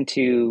ties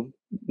into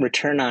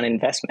return on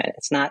investment.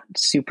 It's not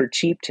super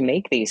cheap to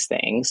make these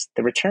things.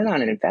 The return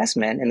on an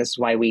investment, and this is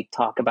why we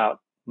talk about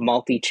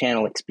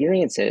multi-channel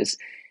experiences,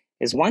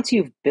 is once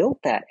you've built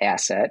that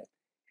asset,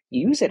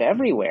 use it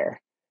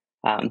everywhere.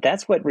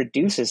 That's what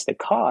reduces the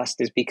cost,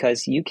 is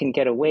because you can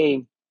get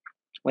away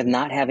with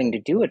not having to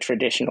do a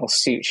traditional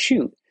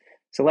shoot.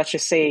 So let's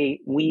just say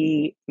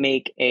we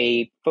make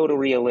a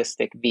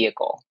photorealistic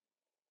vehicle.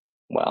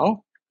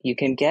 Well, you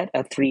can get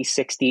a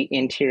 360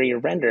 interior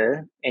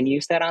render and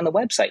use that on the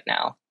website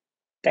now.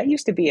 That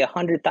used to be a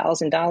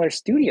 $100,000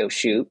 studio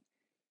shoot.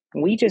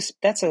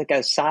 That's like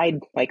a side,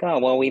 like, oh,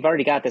 well, we've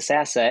already got this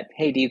asset.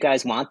 Hey, do you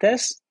guys want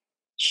this?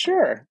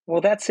 Sure.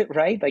 Well, that's it,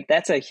 right? Like,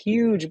 that's a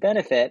huge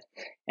benefit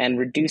and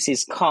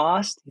reduces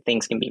cost.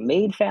 Things can be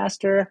made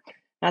faster.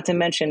 Not to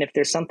mention, if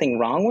there's something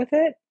wrong with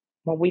it,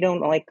 well, we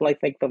don't like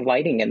the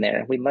lighting in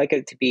there. We'd like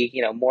it to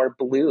be, more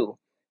blue.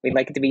 We'd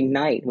like it to be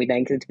night. We'd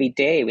like it to be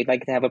day. We'd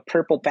like to have a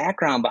purple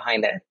background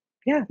behind there.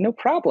 Yeah, no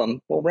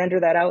problem. We'll render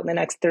that out in the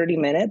next 30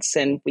 minutes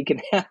and we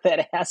can have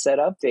that asset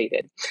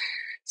updated.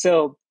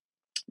 So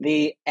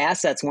the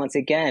assets, once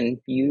again,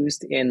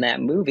 used in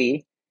that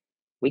movie,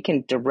 we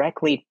can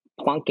directly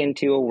plunk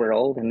into a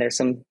world, and there's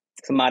some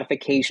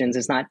modifications.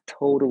 It's not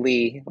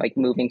totally like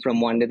moving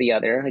from one to the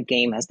other. A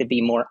game has to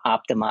be more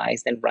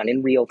optimized and run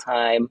in real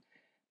time.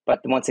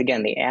 But once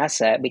again, the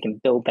asset, we can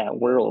build that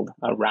world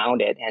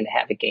around it and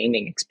have a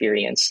gaming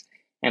experience.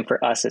 And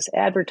for us as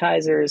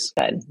advertisers,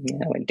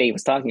 when Dave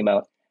was talking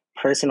about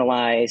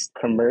personalized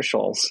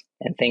commercials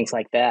and things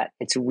like that,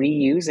 it's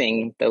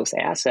reusing those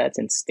assets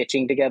and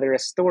stitching together a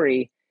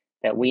story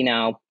that we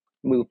now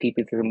move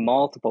people through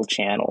multiple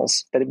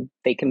channels. But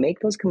they can make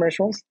those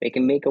commercials. They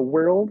can make a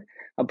world.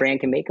 A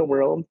brand can make a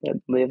world that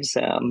lives,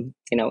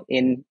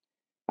 in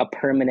a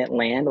permanent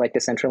land like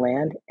the central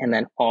land, and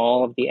then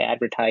all of the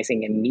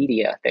advertising and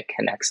media that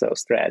connects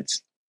those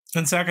threads.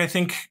 And Zach, I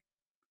think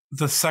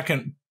the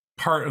second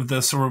part of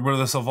this, or where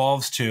this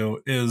evolves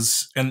to,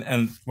 is,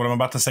 and what I'm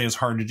about to say is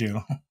hard to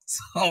do,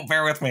 so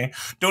bear with me.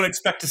 Don't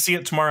expect to see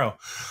it tomorrow.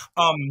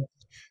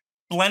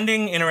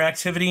 Blending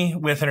interactivity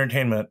with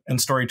entertainment and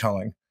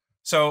storytelling.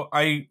 So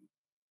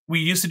we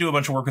used to do a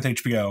bunch of work with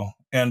HBO,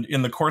 and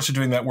in the course of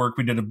doing that work,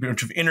 we did a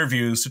bunch of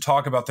interviews to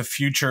talk about the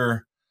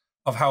future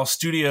of how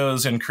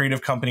studios and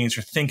creative companies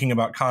are thinking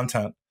about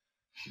content.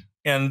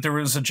 And there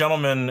was a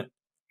gentleman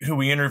who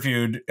we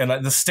interviewed,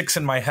 and this sticks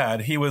in my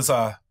head. He was,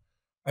 I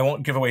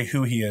won't give away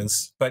who he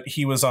is, but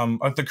he was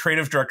the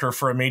creative director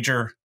for a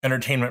major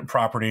entertainment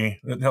property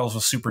that deals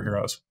with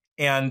superheroes.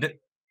 And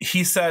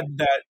he said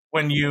that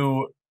when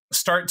you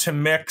start to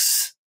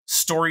mix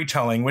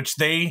storytelling, which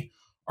they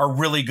are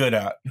really good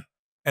at,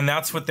 and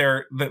that's what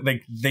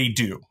they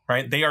do,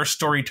 right? They are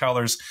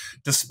storytellers.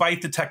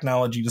 Despite the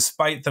technology,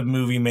 despite the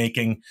movie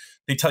making,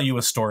 they tell you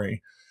a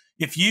story.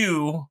 If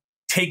you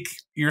take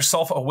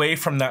yourself away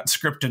from that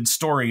scripted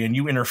story and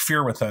you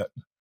interfere with it,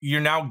 you're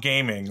now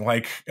gaming.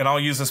 And I'll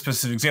use a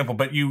specific example,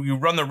 but you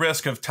run the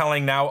risk of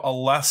telling now a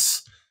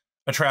less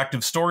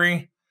attractive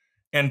story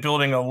and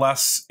building a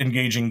less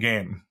engaging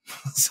game.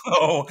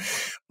 So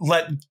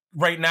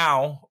right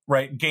now,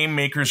 game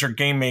makers are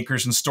game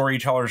makers and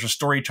storytellers are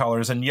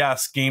storytellers. And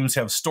yes, games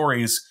have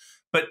stories,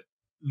 but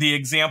the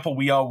example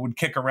we all would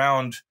kick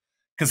around,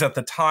 because at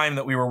the time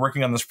that we were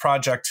working on this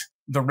project,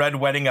 the Red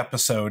Wedding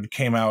episode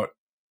came out,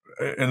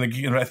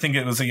 and I think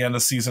it was the end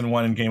of season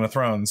 1 in Game of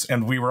Thrones,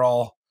 and we were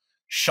all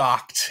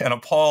shocked and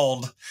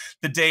appalled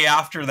the day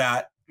after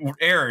that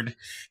aired,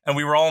 and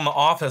we were all in the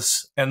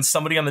office, and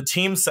somebody on the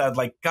team said,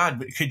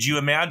 God, could you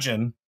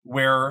imagine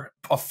where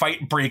a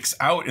fight breaks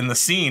out in the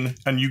scene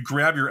and you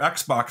grab your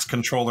Xbox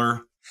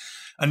controller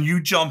and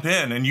you jump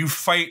in and you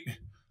fight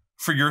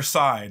for your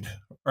side,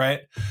 right?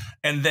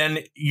 And then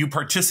you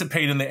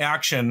participate in the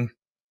action,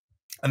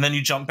 and then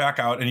you jump back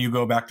out and you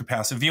go back to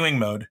passive viewing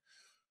mode.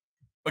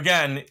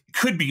 Again,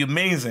 could be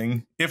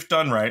amazing if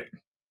done right.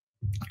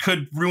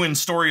 Could ruin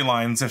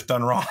storylines if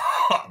done wrong.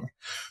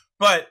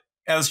 But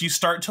as you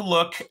start to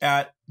look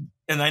at,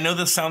 and I know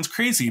this sounds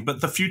crazy,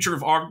 but the future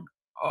of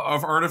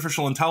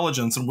artificial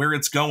intelligence and where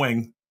it's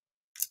going,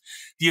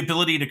 the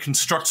ability to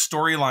construct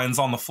storylines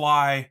on the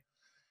fly,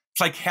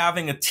 it's like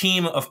having a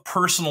team of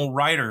personal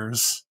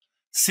writers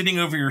sitting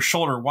over your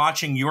shoulder,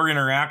 watching your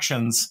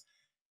interactions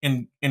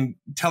and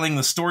telling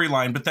the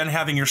storyline, but then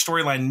having your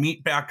storyline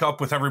meet back up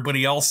with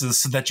everybody else's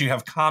so that you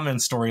have common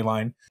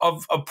storyline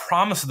of a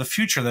promise of the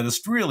future that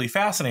is really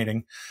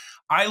fascinating.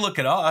 I look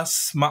at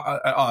us,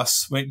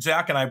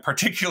 Zach and I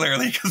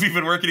particularly, because we've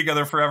been working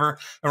together forever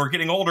and we're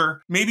getting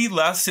older, maybe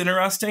less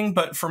interesting,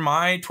 but for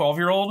my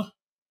 12-year-old,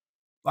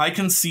 I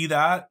can see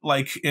that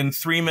in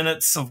 3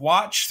 minutes of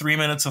watch, 3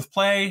 minutes of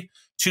play,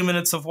 2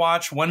 minutes of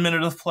watch, 1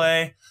 minute of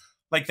play.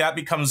 That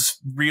becomes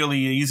really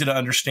easy to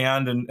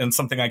understand and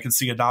something I could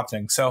see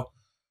adopting. So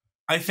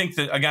I think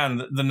that,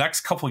 again, the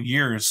next couple of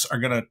years are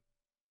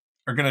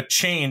gonna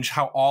change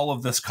how all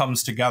of this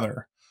comes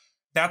together.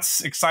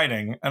 That's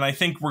exciting. And I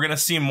think we're going to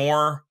see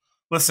more.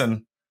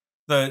 Listen,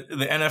 the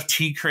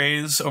NFT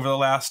craze over the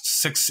last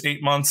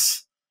 6-8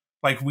 months,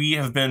 we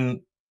have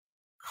been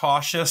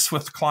cautious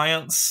with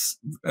clients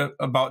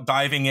about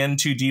diving in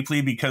too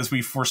deeply because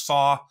we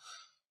foresaw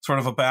sort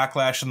of a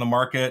backlash in the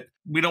market.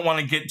 We don't want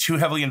to get too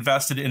heavily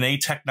invested in a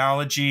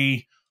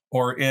technology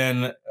or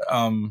in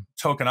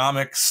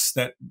tokenomics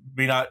that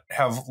may not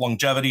have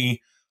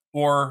longevity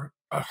or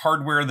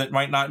hardware that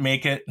might not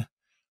make it.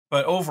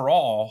 But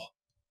overall,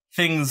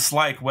 things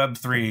like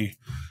Web3,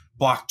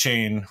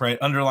 blockchain, right,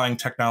 underlying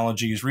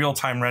technologies,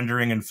 real-time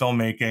rendering and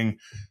filmmaking,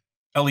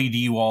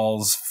 LED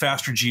walls,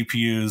 faster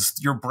GPUs,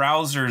 your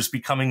browsers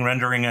becoming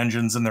rendering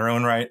engines in their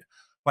own right.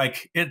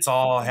 Like, it's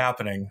all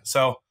happening.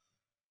 So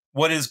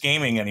what is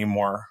gaming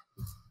anymore?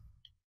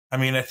 I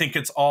mean, I think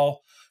it's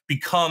all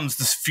becomes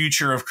this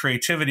future of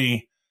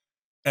creativity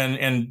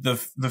and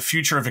the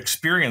future of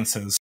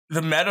experiences.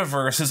 The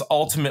metaverse is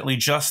ultimately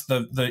just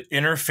the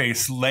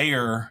interface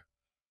layer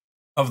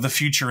of the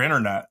future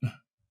internet,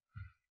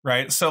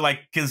 right? So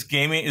like, because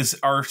gaming is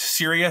our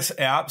serious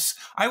apps.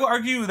 I would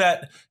argue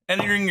that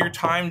Entering Your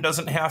Time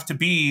doesn't have to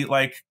be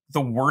like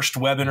the worst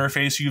web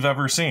interface you've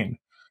ever seen.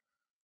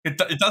 It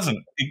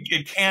doesn't.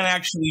 It can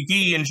actually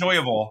be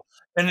enjoyable.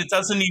 And it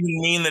doesn't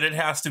even mean that it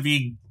has to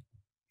be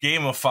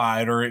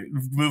gamified or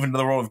move into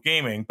the world of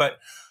gaming. But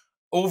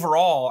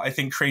overall, I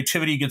think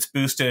creativity gets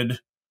boosted.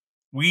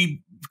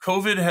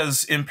 COVID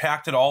has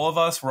impacted all of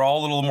us. We're all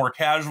a little more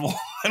casual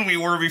than we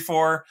were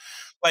before.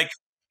 Like,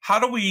 how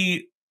do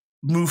we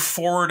move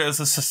forward as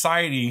a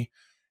society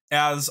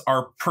as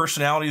our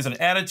personalities and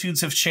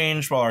attitudes have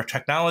changed while our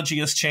technology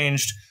has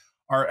changed,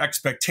 our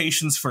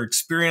expectations for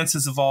experience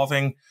is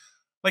evolving?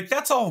 Like,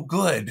 that's all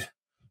good.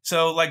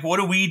 So, like, what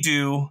do we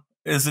do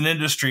as an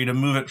industry to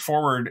move it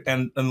forward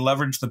and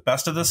leverage the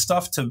best of this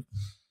stuff to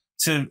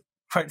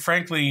quite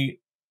frankly,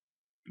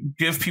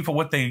 give people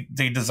what they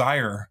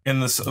desire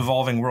in this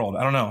evolving world?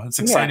 I don't know. It's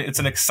exciting. Yeah. It's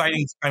an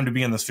exciting time to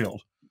be in this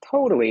field.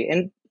 Totally.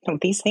 And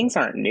these things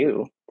aren't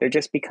new. They're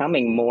just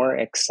becoming more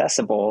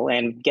accessible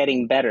and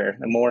getting better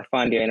and more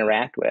fun to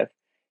interact with.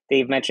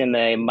 Dave mentioned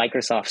the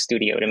Microsoft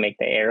Studio to make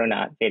the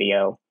aeronaut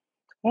video.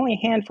 Only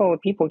a handful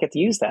of people get to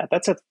use that.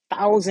 That's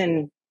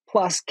 1,000+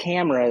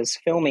 cameras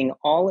filming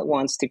all at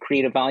once to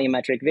create a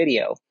volumetric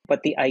video.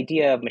 But the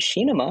idea of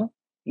machinima,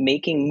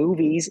 making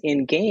movies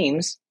in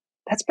games,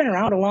 that's been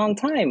around a long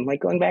time,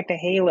 like going back to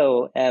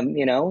Halo, and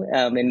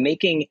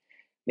making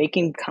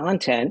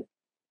content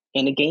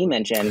in a game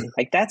engine.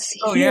 Like, that's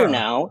here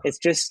now. It's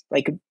just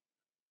like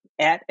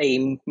at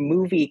a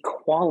movie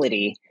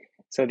quality.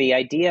 So the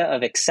idea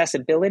of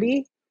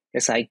accessibility,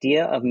 this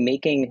idea of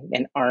making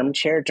an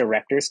armchair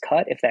director's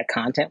cut, if that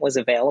content was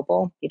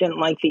available, you didn't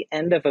like the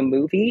end of a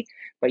movie,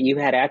 but you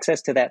had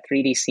access to that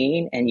 3D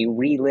scene and you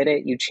relit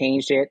it, you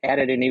changed it,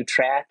 added a new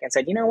track and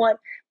said, you know what?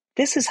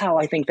 This is how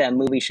I think that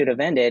movie should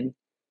have ended.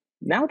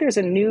 Now there's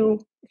a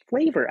new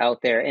flavor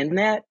out there. And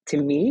that, to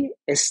me,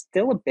 is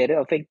still a bit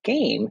of a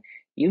game.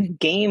 You've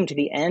gamed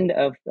the end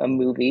of a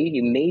movie.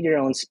 You made your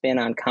own spin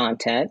on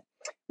content.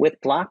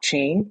 With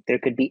blockchain, there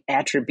could be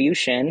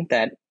attribution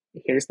that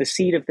here's the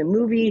seed of the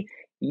movie.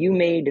 You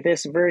made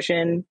this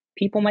version.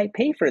 People might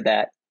pay for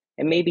that.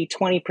 And maybe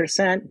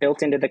 20%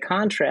 built into the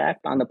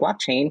contract on the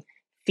blockchain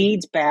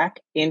feeds back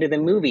into the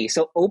movie.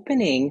 So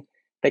opening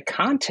the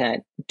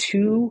content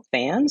to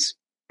fans,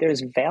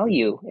 there's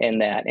value in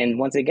that. And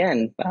once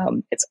again,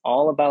 it's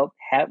all about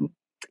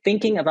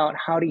thinking about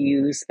how to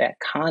use that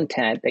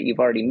content that you've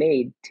already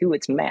made to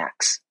its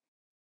max.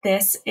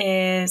 This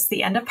is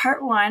the end of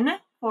part 1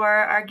 for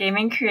our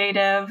Gaming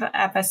Creative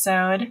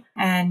episode,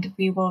 and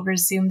we will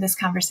resume this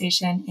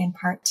conversation in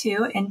part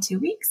 2 in 2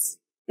 weeks.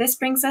 This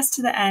brings us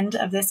to the end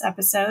of this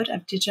episode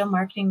of Digital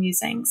Marketing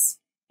Musings.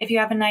 If you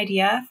have an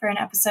idea for an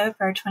episode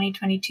for our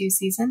 2022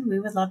 season, we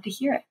would love to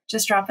hear it.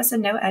 Just drop us a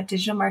note at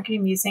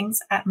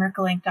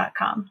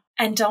digitalmarketingmusings@merkleinc.com.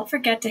 And don't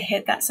forget to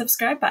hit that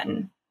subscribe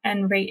button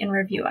and rate and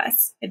review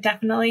us. It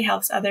definitely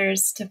helps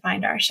others to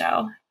find our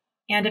show.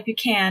 And if you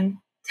can,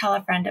 tell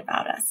a friend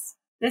about us.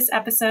 This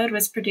episode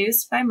was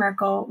produced by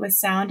Merkle with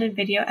sound and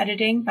video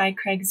editing by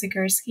Craig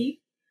Zagurski.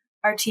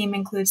 Our team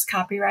includes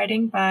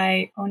copywriting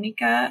by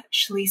Onika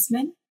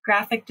Schliessman,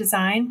 graphic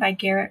design by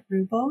Garrett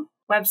Rubel,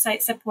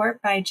 website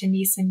support by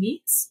Janisa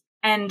Meets,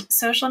 and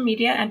social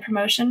media and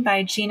promotion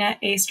by Gina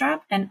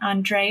Astrop and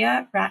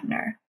Andreah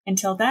Ratner.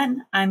 Until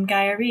then, I'm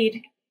Gaia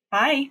Reed.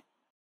 Bye.